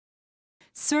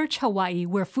Search Hawaii,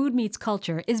 where food meets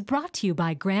culture, is brought to you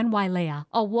by Grand Wailea,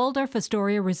 a Waldorf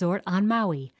Astoria resort on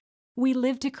Maui. We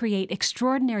live to create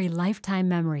extraordinary lifetime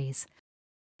memories.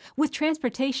 With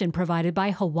transportation provided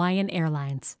by Hawaiian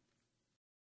Airlines.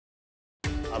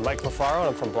 I'm Mike Lofaro and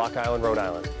I'm from Block Island, Rhode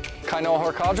Island.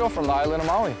 Kainoa Horcajo from the island of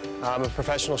Maui. I'm a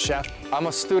professional chef. I'm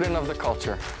a student of the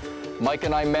culture. Mike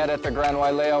and I met at the Grand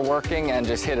Wailea working and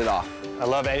just hit it off. I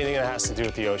love anything that has to do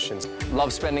with the oceans.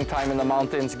 Love spending time in the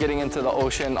mountains, getting into the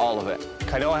ocean, all of it.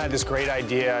 Kainoa had this great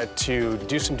idea to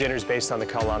do some dinners based on the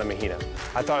Kaulana Mahina.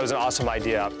 I thought it was an awesome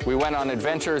idea. We went on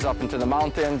adventures up into the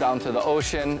mountain, down to the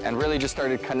ocean, and really just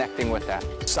started connecting with that.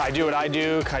 So I do what I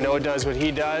do, Kainoa does what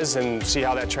he does, and see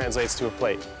how that translates to a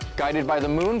plate. Guided by the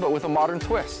moon, but with a modern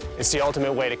twist. It's the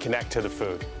ultimate way to connect to the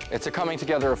food. It's a coming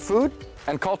together of food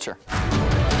and culture.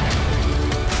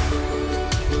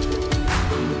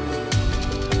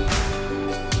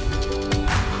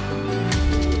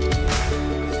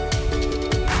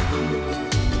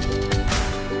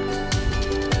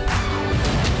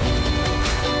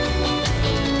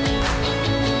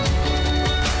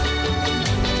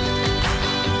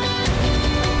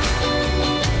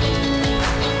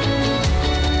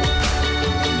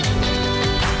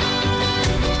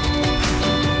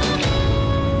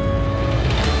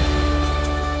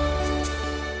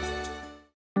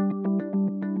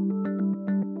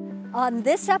 On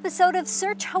this episode of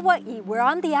Search Hawaii, we're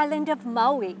on the island of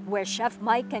Maui, where Chef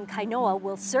Mike and Kainoa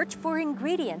will search for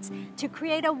ingredients to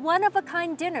create a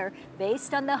one-of-a-kind dinner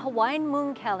based on the Hawaiian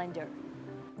moon calendar.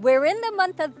 We're in the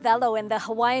month of Velo in the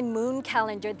Hawaiian moon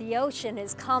calendar. The ocean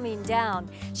is calming down.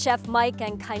 Chef Mike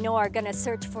and Kainoa are going to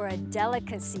search for a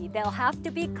delicacy. They'll have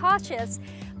to be cautious,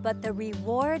 but the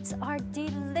rewards are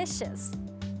delicious.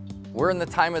 We're in the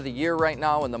time of the year right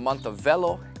now in the month of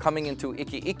Velo, coming into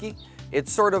Iki Iki. It's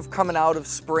sort of coming out of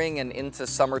spring and into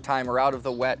summertime, or out of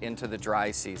the wet into the dry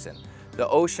season. The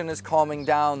ocean is calming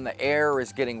down, the air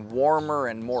is getting warmer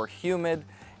and more humid,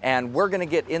 and we're gonna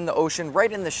get in the ocean,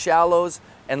 right in the shallows,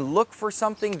 and look for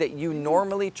something that you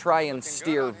normally try and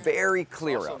steer very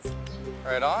clear of.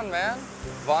 Right on, man.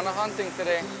 Wana hunting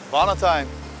today. Wana time.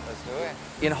 Let's do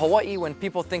it. In Hawaii, when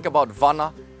people think about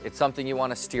wana, it's something you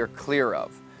want to steer clear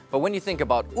of. But when you think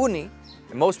about uni,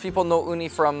 and most people know uni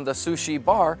from the sushi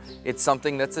bar, it's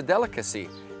something that's a delicacy.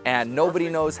 And nobody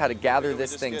knows how to gather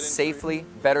this thing safely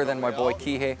better than my boy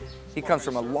Kihe. He comes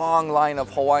from a long line of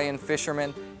Hawaiian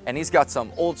fishermen, and he's got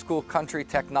some old school country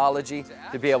technology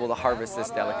to be able to harvest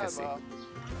this delicacy.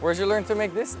 Where'd you learn to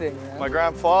make this thing, man? My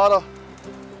grandfather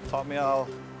taught me how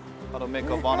to make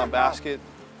a wana basket.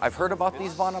 I've heard about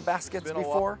these wana baskets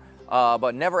before,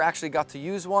 but never actually got to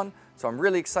use one. So I'm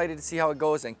really excited to see how it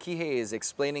goes, and Kihe is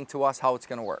explaining to us how it's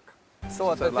going to work. So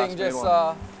what, the thing just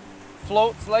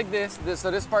floats like this. So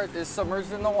this part is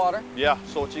submerged in the water? Yeah,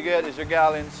 so what you get is your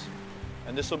gallons,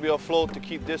 and this will be a float to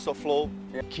keep this afloat.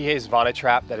 Yeah. Kihe's Vana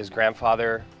trap that his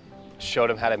grandfather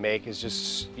showed him how to make is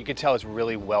just, you can tell it's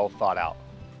really well thought out.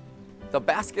 The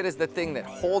basket is the thing that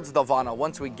holds the Vana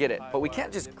once we get it, but we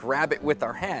can't just grab it with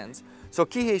our hands. So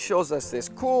Kihe shows us this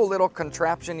cool little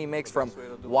contraption he makes from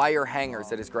wire hangers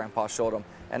that his grandpa showed him.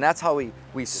 And that's how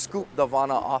we scoop the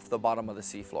Vana off the bottom of the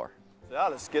seafloor. Yeah,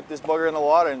 let's get this bugger in the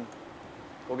water and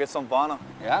go get some Vana.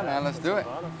 Yeah, man, let's do it.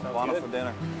 Some Vana for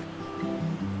dinner.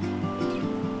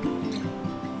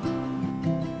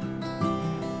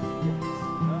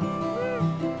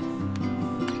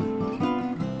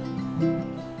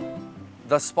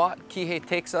 The spot Kihe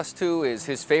takes us to is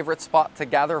his favorite spot to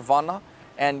gather Vana.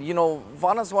 And you know,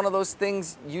 Vana's one of those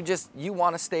things you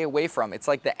want to stay away from. It's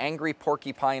like the angry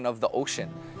porcupine of the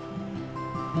ocean.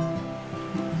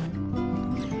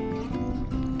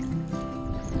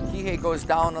 Kihe goes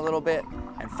down a little bit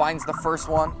and finds the first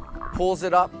one, pulls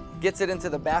it up, gets it into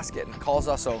the basket, and calls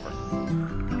us over.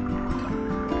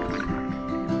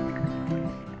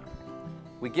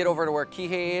 We get over to where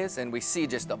Kihe is, and we see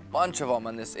just a bunch of them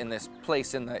in this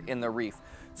place in the reef.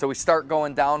 So we start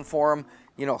going down for them,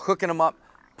 you know, hooking them up,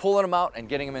 pulling them out, and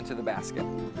getting them into the basket.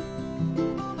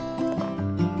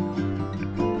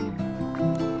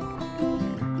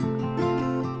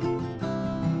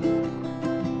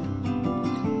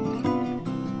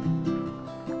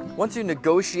 Once you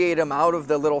negotiate them out of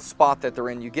the little spot that they're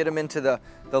in, you get them into the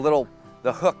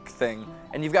hook thing,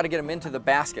 and you've got to get them into the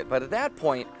basket. But at that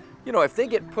point, you know, if they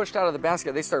get pushed out of the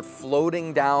basket, they start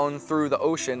floating down through the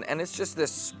ocean, and it's just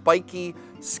this spiky,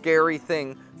 scary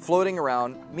thing floating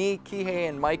around. Me, Kihe,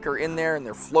 and Mike are in there, and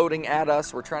they're floating at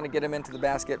us. We're trying to get them into the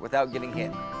basket without getting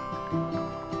hit.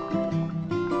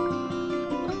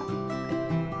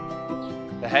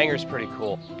 The hanger's pretty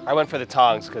cool. I went for the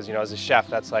tongs because, you know, as a chef,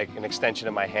 that's like an extension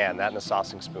of my hand, that and a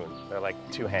saucing spoon. They're like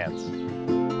two hands.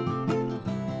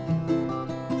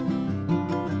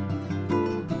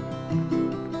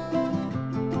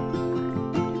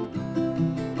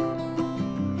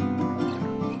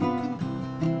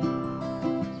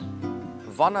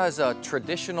 Wana is a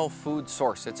traditional food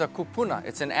source. It's a kupuna,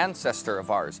 it's an ancestor of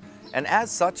ours. And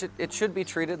as such, it should be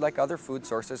treated like other food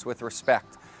sources with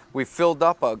respect. We've filled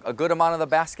up a good amount of the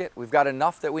basket. We've got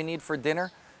enough that we need for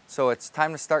dinner, so it's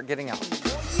time to start getting out.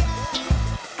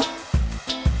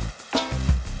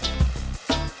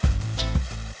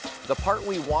 The part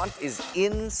we want is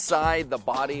inside the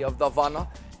body of the wana,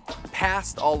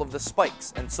 past all of the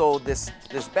spikes. And so this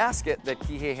basket that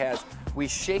Kihe has, we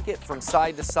shake it from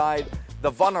side to side.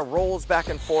 The wana rolls back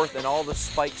and forth and all the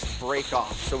spikes break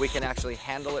off so we can actually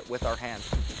handle it with our hands.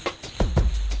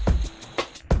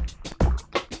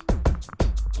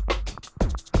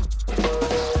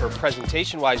 For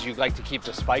presentation-wise, you'd like to keep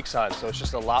the spikes on, so it's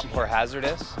just a lot more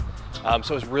hazardous.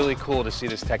 So it's really cool to see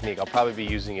this technique. I'll probably be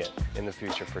using it in the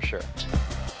future for sure.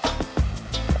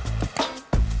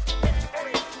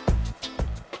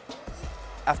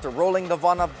 After rolling the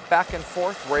wana back and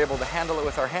forth, we're able to handle it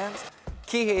with our hands.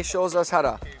 Kihe shows us how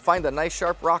to find a nice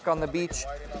sharp rock on the beach,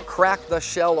 crack the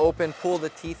shell open, pull the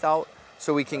teeth out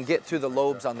so we can get through the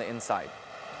lobes on the inside.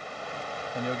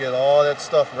 And you'll get all that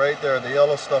stuff right there. The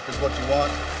yellow stuff is what you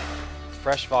want.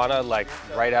 Fresh wana, like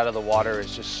right out of the water,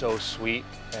 is just so sweet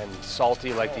and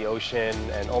salty like the ocean,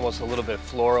 and almost a little bit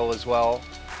floral as well.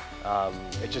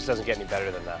 It just doesn't get any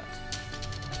better than that.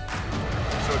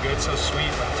 So good, so sweet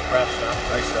when it's fresh,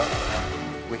 huh? Nice stuff.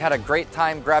 We had a great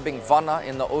time grabbing wana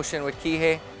in the ocean with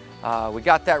Kihe. We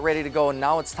got that ready to go, and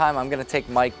now it's time. I'm gonna take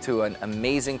Mike to an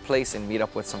amazing place and meet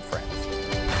up with some friends.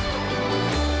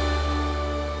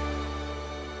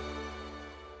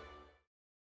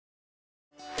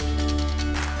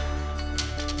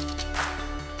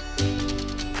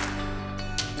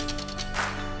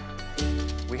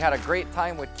 We had a great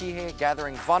time with Kihe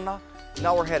gathering wana.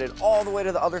 Now we're headed all the way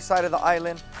to the other side of the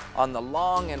island on the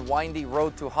long and windy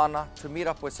road to Hana to meet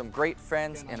up with some great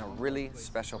friends in a really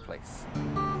special place.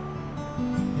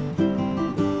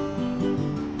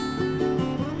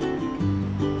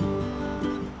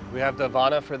 We have the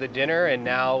wana for the dinner, and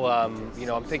now, you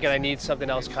know, I'm thinking I need something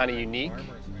else kind of unique.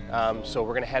 So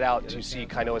we're gonna head out to see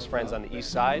Kainoa's friends on the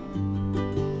east side.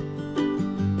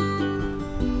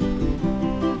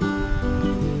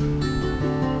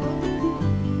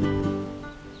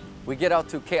 We get out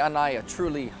to Keanae, a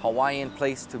truly Hawaiian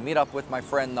place, to meet up with my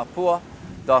friend Napua.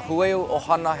 The Hueu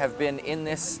Ohana have been in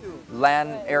this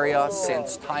land area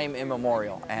since time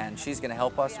immemorial, and she's going to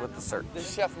help us with the search. This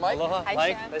is Chef Mike. Aloha, Hi,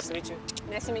 Mike. Chef. Nice to meet you.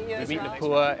 Nice to meet you. We as meet well.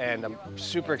 Napua, and I'm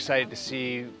super excited to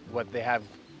see what they have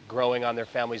growing on their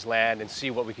family's land and see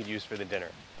what we could use for the dinner.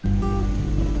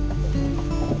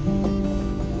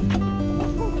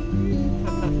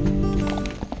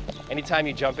 Anytime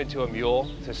you jump into a mule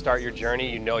to start your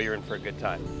journey, you know you're in for a good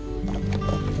time.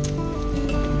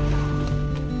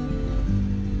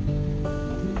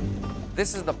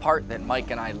 This is the part that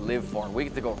Mike and I live for. We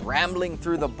get to go rambling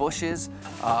through the bushes,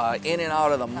 in and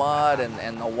out of the mud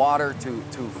and the water to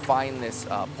find this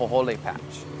pohole patch.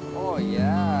 Oh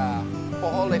yeah,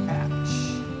 pohole patch.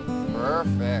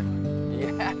 Perfect,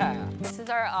 yeah. This is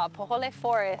our pohole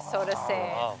forest, so to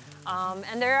say. Wow.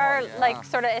 And there are like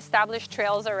sort of established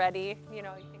trails already. You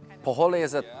know, you can kind of... Pohole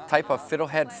is a type of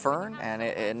fiddlehead fern,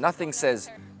 and nothing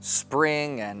says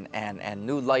spring and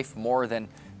new life more than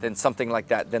something like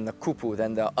that, than the kupu,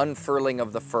 than the unfurling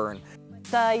of the fern.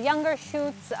 The younger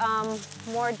shoots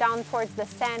more down towards the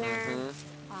center.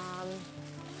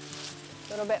 A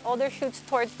little bit older shoots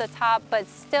towards the top, but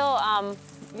still,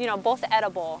 you know, both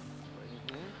edible.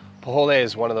 Pohole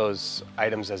is one of those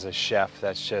items as a chef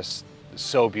that's just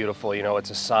so beautiful. You know, it's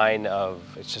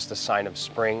just a sign of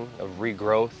spring, of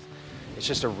regrowth. It's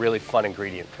just a really fun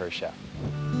ingredient for a chef.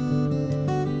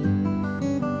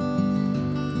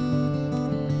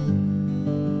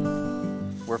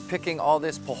 We're picking all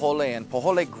this pohole, and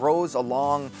pohole grows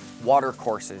along water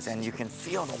courses, and you can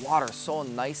feel the water so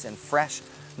nice and fresh.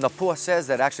 Napua says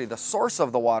that actually the source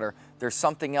of the water, there's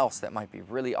something else that might be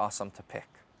really awesome to pick.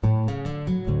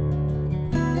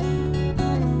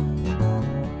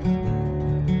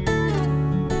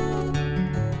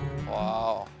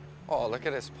 Wow. Oh, look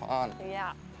at this pond.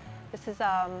 Yeah. This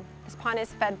pond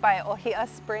is fed by Ohia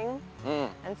Spring.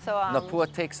 And so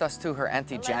Napua takes us to her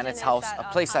Auntie legend Janet's is house, that, a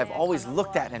place I've Kaia always Kanoa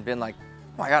looked at and been like,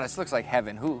 oh my God, this looks like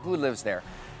heaven. Who lives there?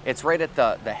 It's right at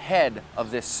the head of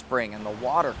this spring, and the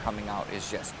water coming out is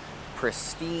just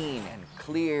pristine and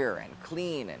clear and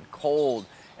clean and cold.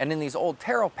 And in these old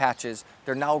taro patches,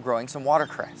 they're now growing some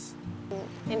watercress.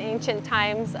 In ancient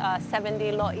times,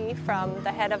 70 lo'i from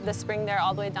the head of the spring there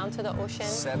all the way down to the ocean.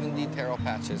 70 taro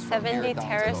patches from here 70 down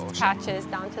terraced to the ocean. patches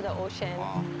down to the ocean.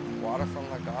 Wow. Water from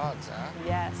the gods, huh?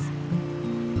 Yes.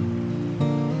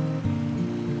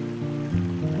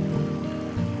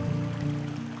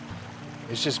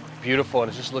 It's just beautiful,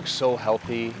 and it just looks so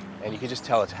healthy, and you can just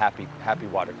tell it's happy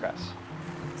watercress.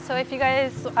 So if you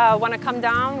guys want to come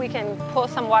down, we can pull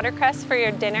some watercress for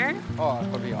your dinner. Oh, that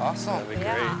would be awesome. That'd be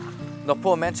Yeah. great.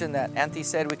 Napua mentioned that Auntie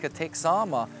said we could take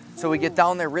some, so we get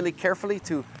down there really carefully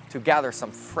to gather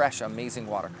some fresh, amazing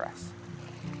watercress.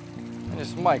 And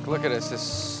just, Mike, look at this. It's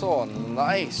so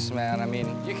nice, man. I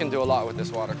mean, you can do a lot with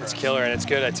this watercress. It's killer, and it's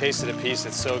good. I tasted a piece.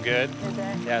 It's so good. Is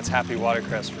it? Yeah, it's happy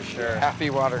watercress for sure. Happy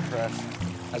watercress.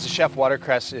 As a chef,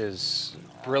 watercress is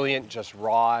brilliant just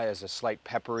raw, as a slight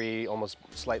peppery, almost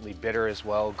slightly bitter as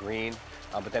well, green.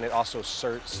 But then it also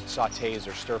sautés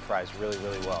or stir fries really,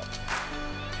 really well.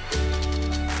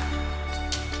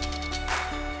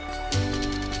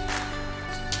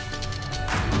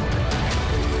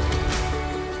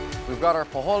 We've got our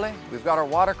pohole, we've got our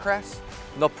watercress.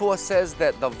 Napua says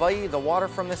that the vai, the water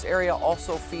from this area,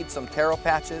 also feeds some taro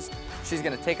patches. She's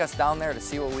gonna take us down there to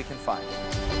see what we can find.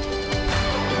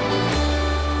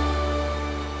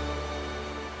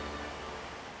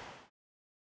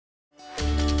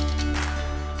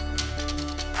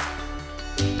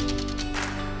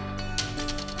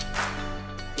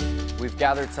 We've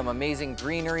gathered some amazing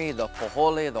greenery, the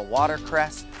pohole, the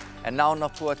watercress, and now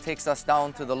Napua takes us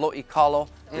down to the Lo'i Kalo,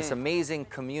 this amazing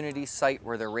community site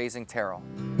where they're raising taro.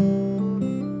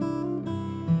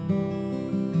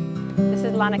 This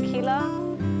is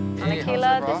Lanakila. Hey,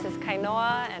 Lanakila, how's it, this is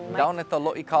Kainoa and Mike. Down at the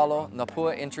Lo'i Kalo,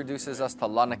 Napua introduces us to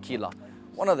Lanakila,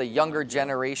 one of the younger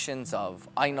generations of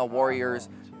Aina warriors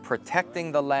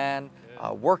protecting the land,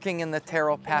 working in the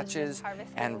taro patches,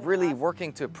 and really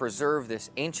working to preserve this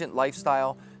ancient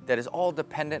lifestyle that is all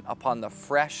dependent upon the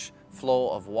fresh flow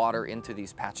of water into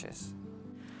these patches.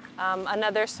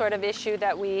 Another sort of issue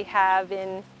that we have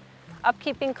in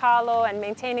upkeeping kalo and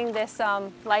maintaining this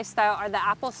lifestyle are the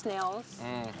apple snails.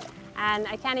 And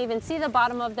I can't even see the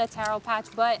bottom of the taro patch,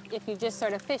 but if you just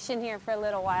sort of fish in here for a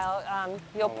little while,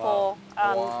 you'll pull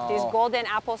these golden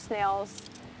apple snails,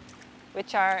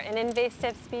 which are an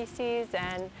invasive species,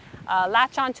 and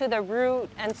latch onto the root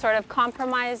and sort of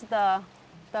compromise the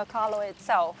kalo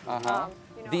itself.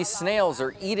 These snails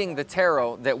are eating the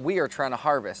taro that we are trying to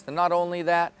harvest. And not only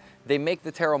that, they make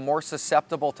the taro more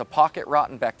susceptible to pocket rot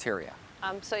and bacteria.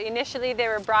 So initially they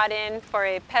were brought in for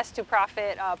a pest to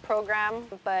profit program,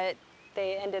 but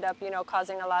they ended up,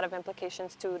 causing a lot of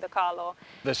implications to the kalo.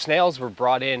 The snails were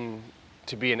brought in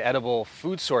to be an edible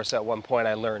food source at one point,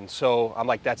 I learned. So I'm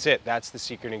like, that's it. That's the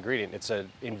secret ingredient. It's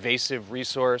an invasive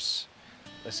resource.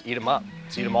 Let's eat them up.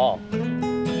 Let's eat them all.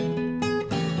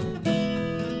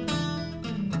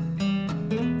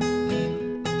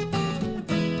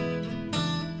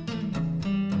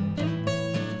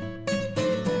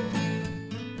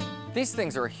 These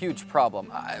things are a huge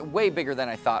problem, way bigger than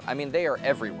I thought. I mean, they are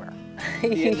everywhere. You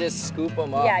can just scoop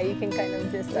them up. Yeah, you can kind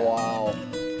of just... Wow.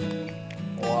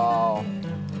 Wow.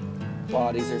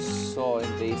 Wow, these are so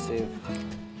invasive.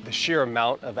 The sheer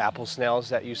amount of apple snails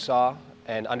that you saw,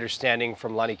 and understanding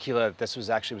from Lanakila that this was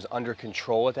under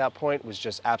control at that point, was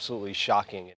just absolutely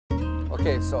shocking.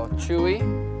 Okay, so chewy,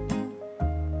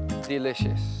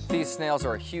 delicious. These snails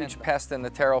are a huge pest in the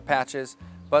taro patches,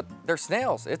 but they're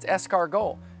snails. It's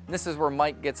escargot. This is where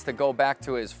Mike gets to go back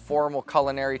to his formal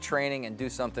culinary training and do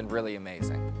something really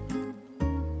amazing.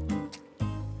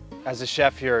 As a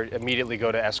chef, you immediately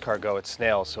go to escargot. It's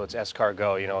snails, so it's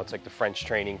escargot. It's like the French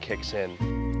training kicks in.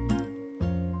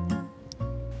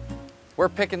 We're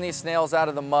picking these snails out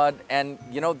of the mud, and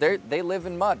they live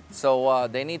in mud, so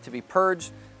they need to be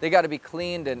purged. They got to be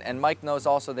cleaned, and Mike knows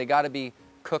also they got to be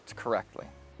cooked correctly.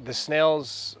 The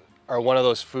snails are one of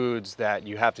those foods that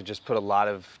you have to just put a lot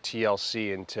of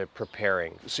TLC into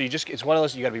preparing. So it's one of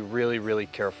those you got to be really, really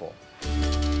careful.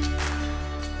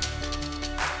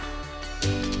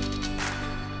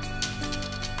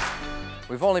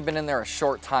 We've only been in there a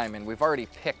short time, and we've already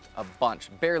picked a bunch,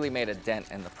 barely made a dent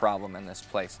in the problem in this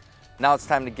place. Now it's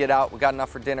time to get out. We got enough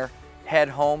for dinner, head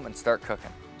home and start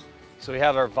cooking. So we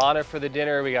have our wana for the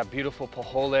dinner. We got beautiful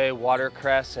pohole,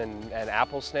 watercress, and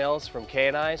apple snails from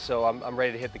Keanae. So I'm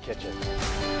ready to hit the kitchen.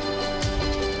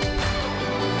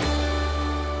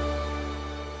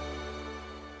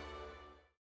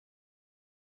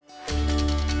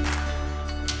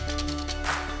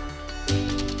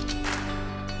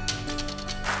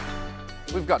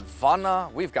 We've got wana,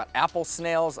 we've got apple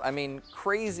snails, I mean,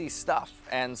 crazy stuff.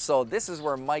 And so this is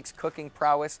where Mike's cooking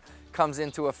prowess comes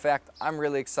into effect. I'm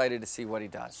really excited to see what he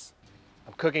does.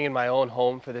 I'm cooking in my own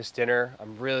home for this dinner.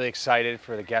 I'm really excited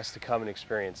for the guests to come and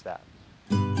experience that.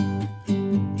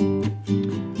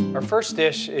 Our first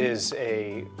dish is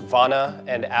a wana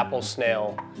and apple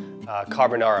snail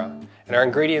carbonara. And our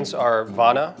ingredients are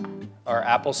wana, our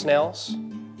apple snails,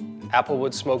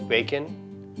 applewood smoked bacon,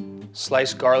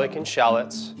 sliced garlic and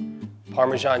shallots,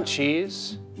 Parmesan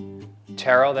cheese,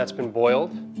 taro that's been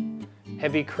boiled,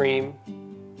 heavy cream,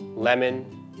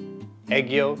 lemon, egg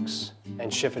yolks,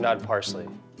 and chiffonade parsley.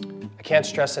 I can't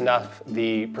stress enough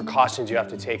the precautions you have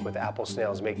to take with apple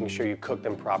snails, making sure you cook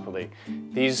them properly.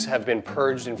 These have been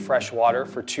purged in fresh water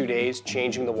for 2 days,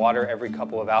 changing the water every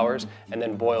couple of hours, and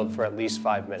then boiled for at least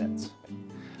 5 minutes.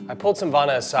 I pulled some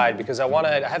wana aside because I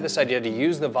have this idea to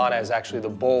use the wana as actually the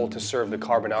bowl to serve the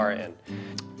carbonara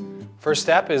in. First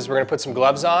step is we're going to put some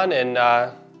gloves on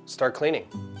and start cleaning.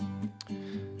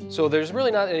 So there's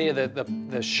really not any of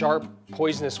the sharp,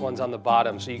 poisonous ones on the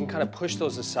bottom, so you can kind of push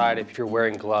those aside if you're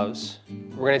wearing gloves.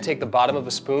 We're going to take the bottom of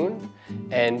a spoon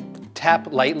and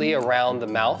tap lightly around the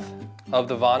mouth of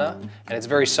the wana, and it's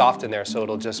very soft in there, so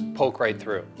it'll just poke right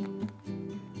through.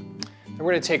 Then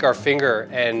we're going to take our finger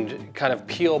and kind of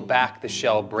peel back the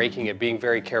shell, breaking it, being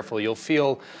very careful. You'll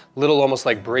feel little, almost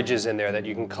like bridges in there that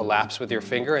you can collapse with your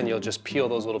finger, and you'll just peel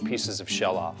those little pieces of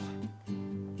shell off.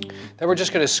 Then we're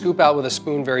just going to scoop out with a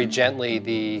spoon very gently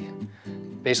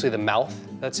basically the mouth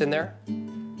that's in there.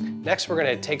 Next, we're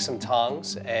going to take some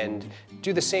tongs and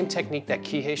do the same technique that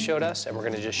Kihe showed us, and we're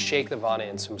going to just shake the wana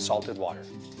in some salted water.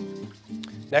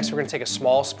 Next, we're going to take a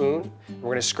small spoon, and we're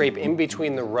going to scrape in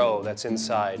between the roe that's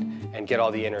inside and get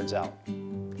all the innards out.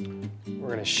 We're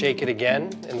going to shake it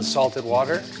again in the salted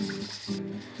water.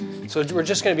 So we're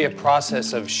just going to be a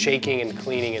process of shaking and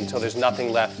cleaning until there's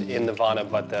nothing left in the wana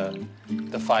but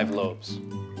the 5 lobes.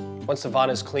 Once the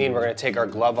wana is clean, we're going to take our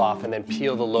glove off and then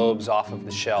peel the lobes off of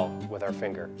the shell with our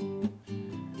finger.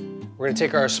 We're going to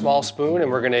take our small spoon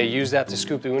and we're going to use that to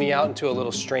scoop the uni out into a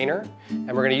little strainer. And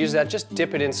we're going to use that, just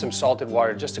dip it in some salted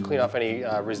water just to clean off any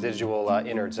residual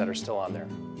innards that are still on there.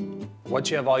 Once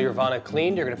you have all your wana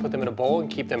cleaned, you're going to put them in a bowl and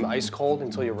keep them ice cold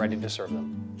until you're ready to serve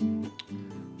them.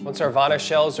 Once our wana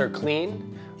shells are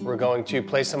clean, we're going to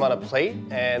place them on a plate,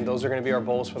 and those are going to be our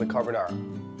bowls for the carbonara.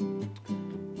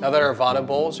 Now that our wana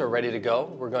bowls are ready to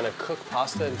go, we're going to cook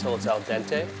pasta until it's al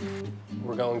dente.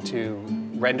 We're going to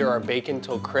render our bacon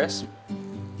till crisp,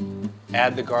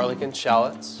 add the garlic and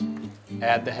shallots,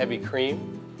 add the heavy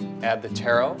cream, add the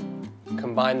taro,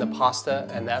 combine the pasta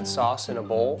and that sauce in a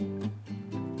bowl,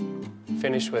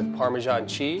 finish with Parmesan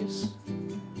cheese,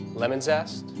 lemon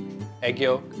zest, egg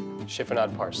yolk,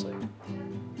 chiffonade parsley.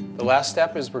 The last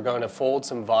step is we're going to fold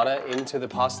some wana into the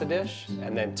pasta dish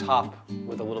and then top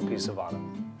with a little piece of wana.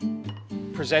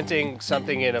 Presenting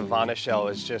something in a wana shell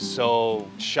is just so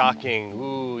shocking.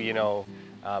 Ooh, you know,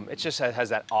 it just has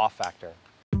that awe factor.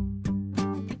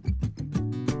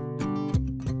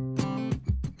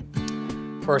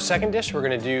 For our second dish, we're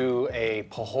going to do a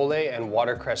pohole and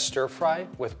watercress stir fry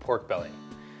with pork belly.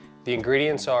 The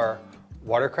ingredients are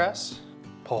watercress,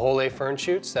 pohole fern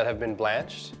shoots that have been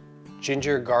blanched,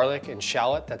 ginger, garlic, and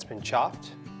shallot that's been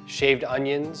chopped, shaved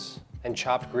onions and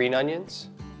chopped green onions,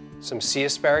 some sea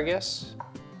asparagus,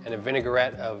 and a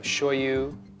vinaigrette of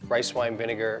shoyu, rice wine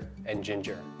vinegar, and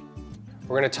ginger.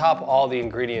 We're going to top all the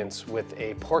ingredients with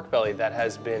a pork belly that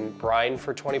has been brined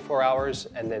for 24 hours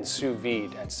and then sous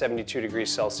vide at 72 degrees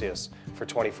Celsius for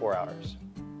 24 hours.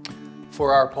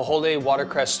 For our pohole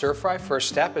watercress stir fry, first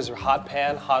step is a hot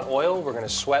pan, hot oil. We're going to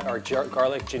sweat our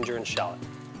garlic, ginger, and shallot.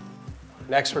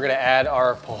 Next, we're going to add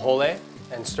our pohole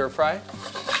and stir fry,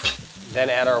 then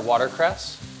add our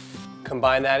watercress.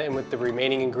 Combine that in with the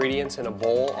remaining ingredients in a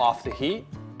bowl off the heat.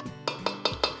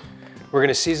 We're going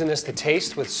to season this to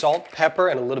taste with salt, pepper,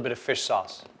 and a little bit of fish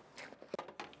sauce.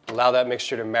 Allow that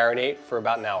mixture to marinate for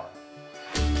about an hour.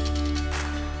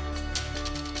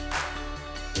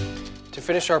 To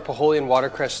finish our pohole and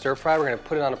watercress stir fry, we're going to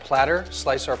put it on a platter,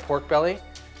 slice our pork belly,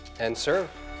 and serve.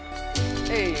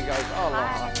 Hey, you guys.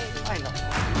 Aloha. I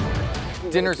know.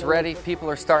 Dinner's ready. People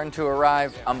are starting to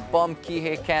arrive. I'm bummed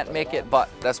Kihe can't make it, but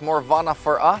that's more wana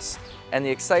for us. And the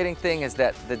exciting thing is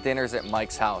that the dinner's at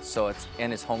Mike's house, so it's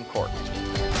in his home court.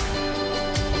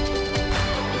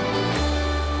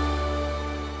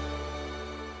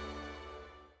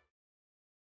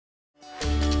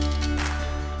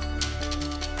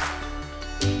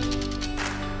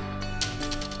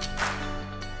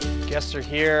 Guests are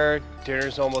here,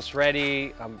 dinner's almost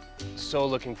ready. I'm so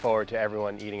looking forward to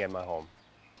everyone eating at my home.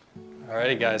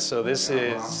 Alrighty guys, so this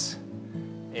is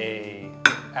a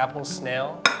apple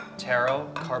snail, taro,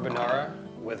 carbonara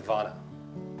with wana.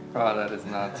 Oh, that is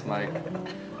nuts, Mike.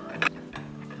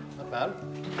 Not bad.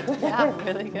 Yeah,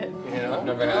 really good. You know, I've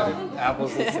never had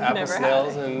apples and apple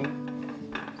snails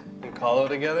and kalo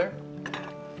together.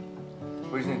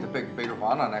 We just need to pick bigger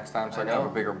wana next time so I can have a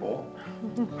bigger bowl.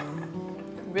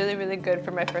 Really, really good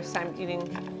for my first time eating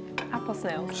apple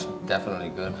snails. Definitely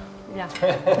good. Yeah.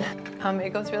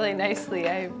 It goes really nicely.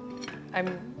 I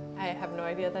have no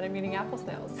idea that I'm eating apple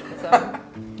snails. So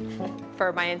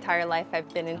for my entire life,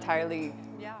 I've been entirely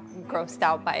grossed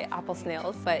out by apple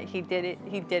snails, but he did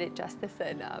it justice,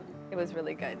 and it was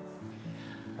really good.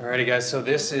 Alrighty guys, so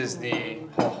this is the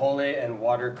pohole and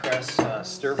watercress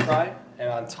stir fry, and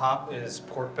on top is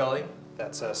pork belly.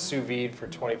 That's sous vide for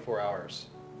 24 hours.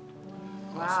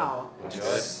 Wow. Enjoy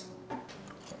it.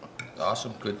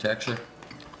 Awesome, good texture,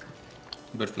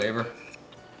 good flavor.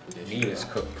 The meat is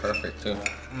cooked perfect too.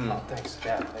 Oh, thanks.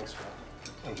 Yeah, thanks.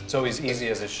 It's always easy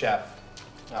as a chef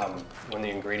when the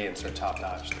ingredients are top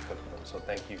notch to cook them. So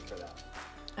thank you for that.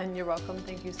 And you're welcome.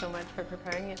 Thank you so much for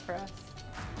preparing it for us.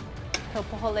 So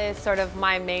pohole is sort of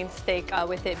my main steak,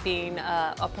 with it being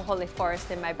a pohole forest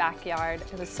in my backyard.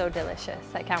 It was so delicious.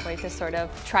 I can't wait to sort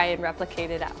of try and replicate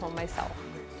it at home myself.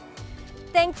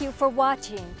 Thank you for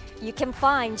watching. You can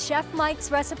find Chef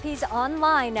Mike's recipes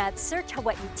online at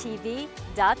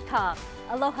searchhawaiitv.com.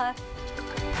 Aloha.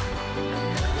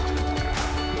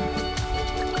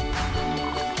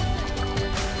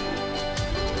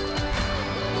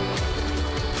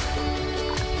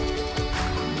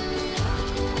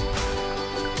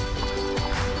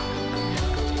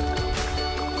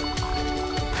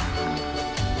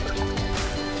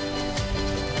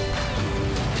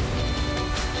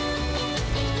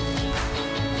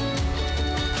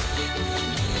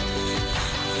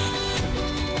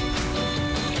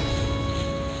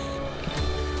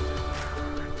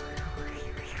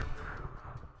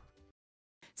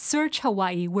 Search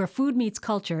Hawaii, where food meets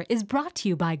culture, is brought to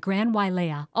you by Grand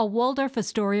Wailea, a Waldorf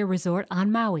Astoria resort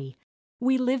on Maui.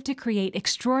 We live to create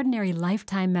extraordinary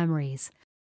lifetime memories.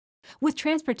 With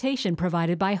transportation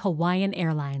provided by Hawaiian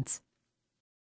Airlines.